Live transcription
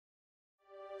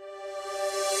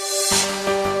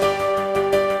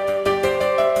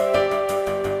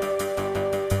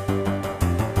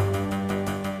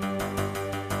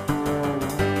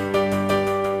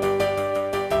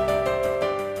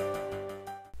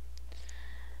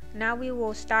Now we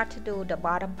will start to do the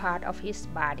bottom part of his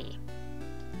body.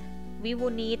 We will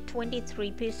need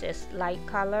 23 pieces light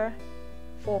color,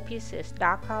 4 pieces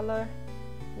dark color,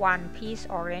 1 piece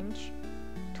orange,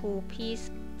 2 pieces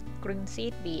green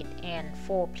seed bead, and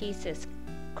 4 pieces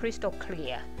crystal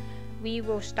clear. We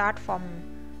will start from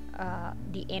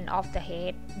the end of the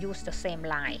head, use the same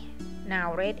line.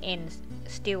 Now red end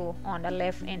still on the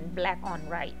left and black on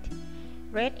right.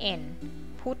 Red end,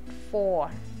 put 4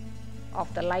 of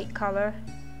the light color,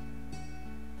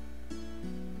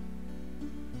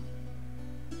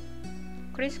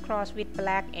 crisscross with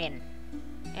black end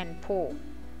and pull.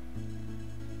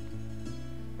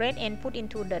 Red end put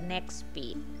into the next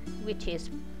bead, which is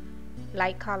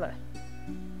light color.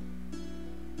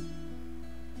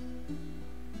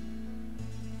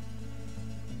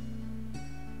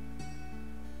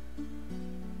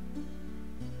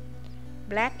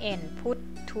 Black end put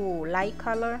 2 light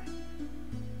color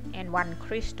and 1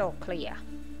 crystal clear.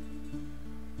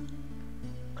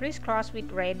 Crisscross with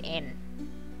red end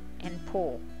and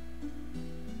pull.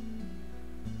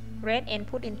 Red end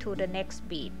put into the next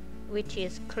bead, which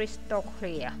is crystal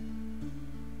clear.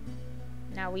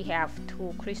 Now we have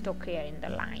 2 crystal clear in the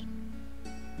line.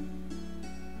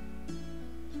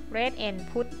 Red end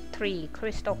put 3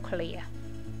 crystal clear.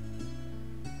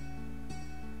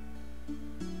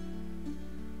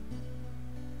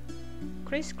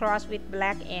 Crisscross with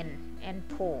black end and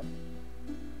pull.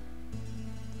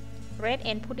 Red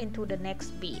end put into the next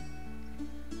bead,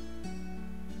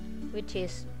 which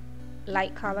is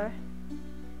light color.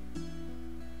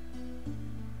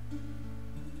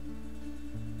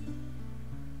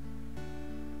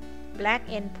 Black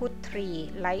end put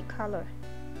 3 light color.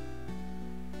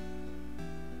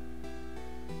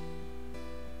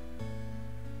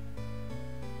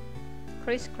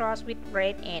 Crisscross with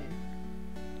red end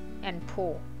and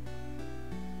pull.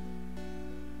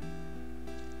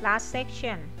 Last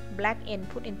section, black end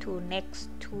put into next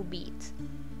 2 beads.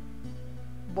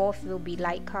 Both will be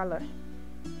light color.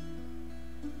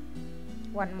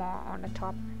 One more on the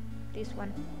top, this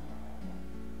one.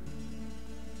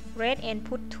 Red end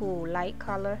put 2 light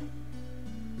color.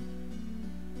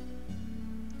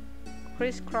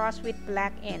 Crisscross with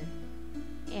black end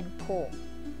and pull.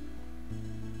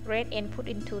 Red end put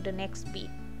into the next bead.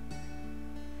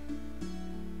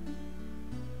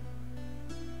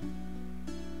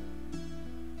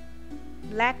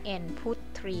 Black end put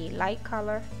 3 light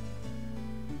color.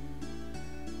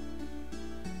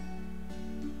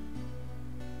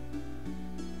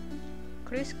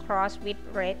 Crisscross with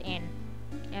red end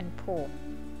and pull.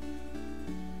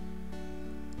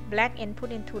 Black end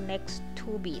put into next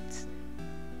 2 beads.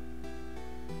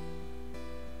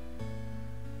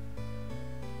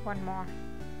 One more.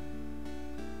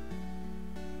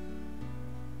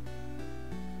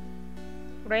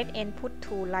 Red end put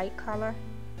 2 light color.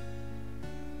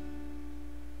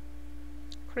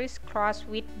 Crisscross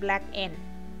with black end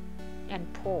and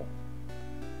pull.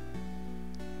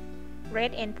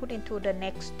 Red end put into the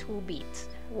next 2 beads.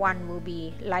 One will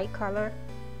be light color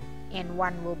and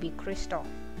one will be crystal.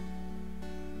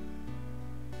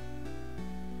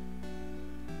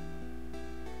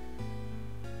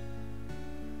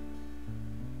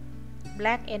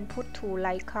 Black end put 2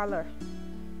 light color.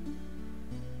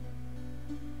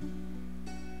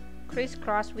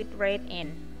 Crisscross with red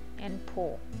end and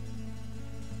pull.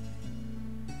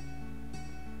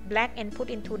 Black end put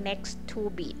into next 2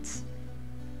 beads.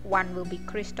 One will be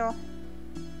crystal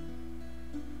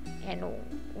and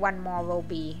one more will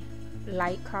be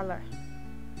light color.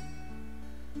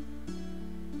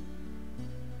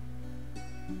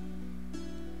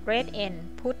 Red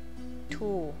end put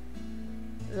 2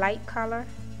 light color.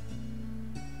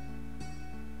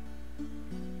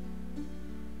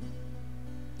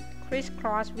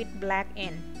 Crisscross with black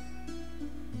end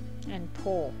and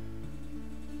pull.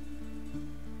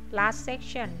 Last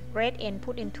section, red end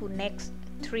put into next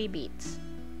 3 beads.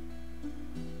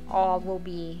 All will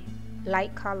be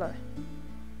light color.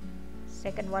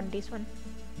 Second one, this one,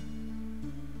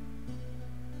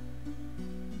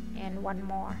 and one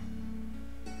more,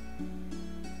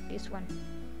 this one.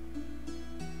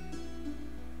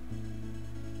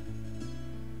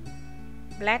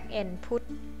 Black end put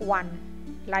 1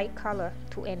 light color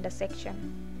to end the section.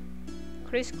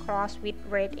 Crisscross with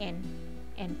red end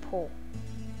and pull.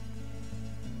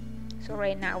 So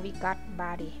right now we got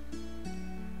body.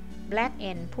 Black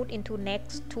end put into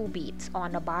next 2 beads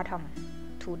on the bottom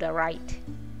to the right.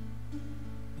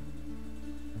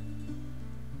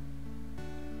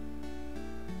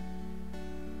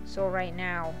 So right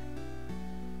now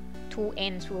 2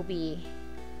 ends will be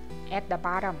at the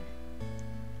bottom.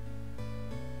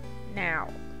 Now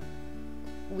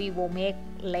we will make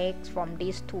legs from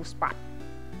these two spots.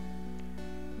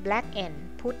 Black end,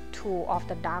 put 2 of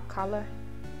the dark color,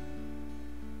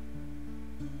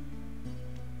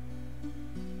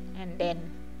 and then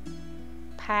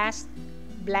pass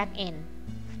black end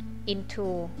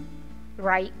into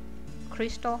right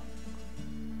crystal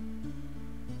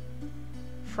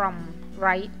from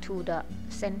right to the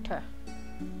center,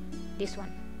 this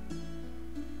one,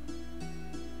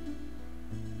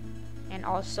 and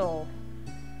also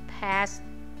pass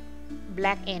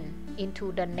black end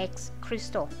into the next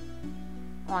crystal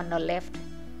on the left,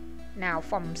 now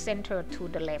from center to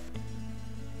the left.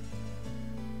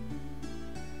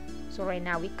 So right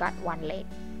now we got one leg.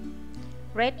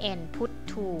 Red end, put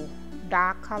 2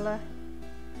 dark color,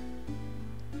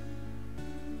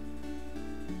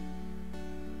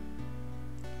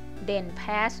 then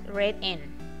pass red end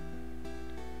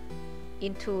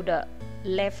into the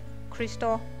left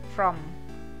crystal from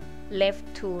left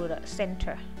to the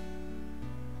center.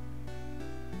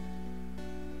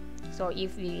 So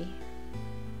if we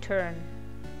turn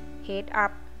head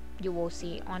up, you will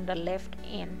see on the left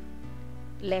end,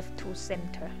 left to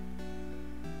center,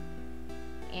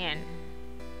 and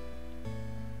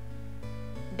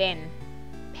then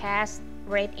pass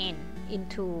red end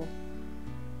into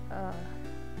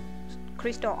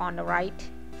crystal on the right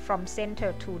from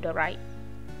center to the right.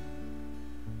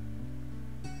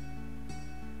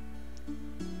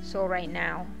 So right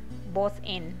now both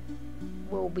ends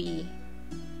will be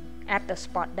at the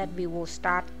spot that we will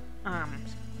start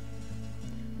arms.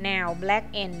 Now black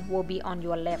end will be on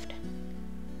your left.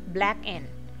 Black end,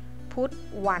 put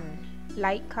 1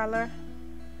 light color,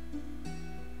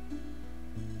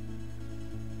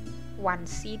 1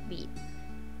 seed bead.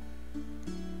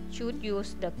 Should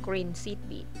use the green seed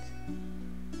bead,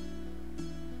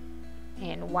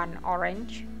 and 1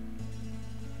 orange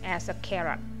as a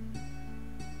carrot.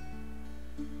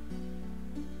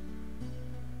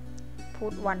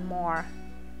 Put 1 more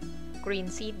green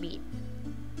seed bead,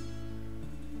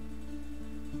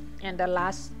 and the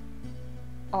last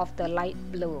of the light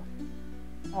blue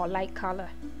or light color,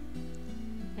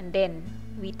 and then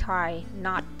we tie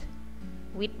knot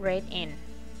with red end.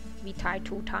 We tie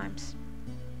 2 times.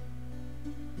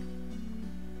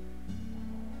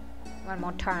 One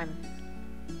more time,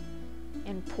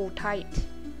 and pull tight.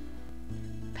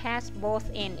 Pass both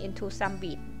ends into some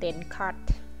bead, then cut.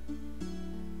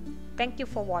 Thank you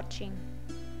for watching.